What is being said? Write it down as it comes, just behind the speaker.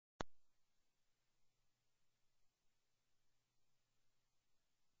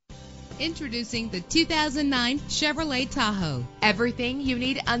Introducing the 2009 Chevrolet Tahoe. Everything you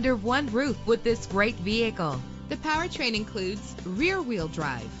need under one roof with this great vehicle. The powertrain includes rear-wheel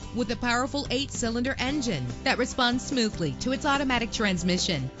drive with a powerful 8-cylinder engine that responds smoothly to its automatic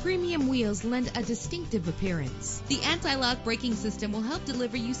transmission. Premium wheels lend a distinctive appearance. The anti-lock braking system will help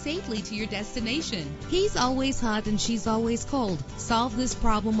deliver you safely to your destination. He's always hot and she's always cold. Solve this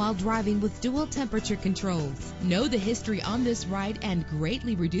problem while driving with dual temperature controls. Know the history on this ride and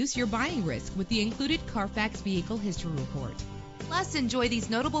greatly reduce your buying risk with the included Carfax Vehicle History Report. Plus, enjoy these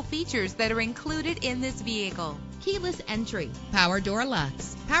notable features that are included in this vehicle: keyless entry, power door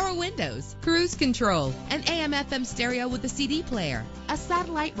locks, power windows, cruise control, an AM/FM stereo with a CD player, a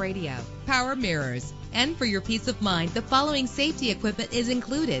satellite radio, power mirrors. And for your peace of mind, the following safety equipment is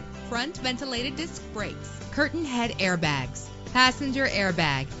included: front ventilated disc brakes, curtain head airbags, passenger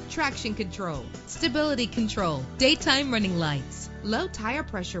airbag, traction control, stability control, daytime running lights, low tire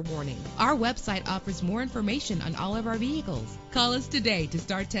pressure warning. Our website offers more information on all of our vehicles. Call us today to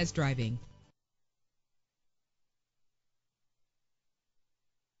start test driving.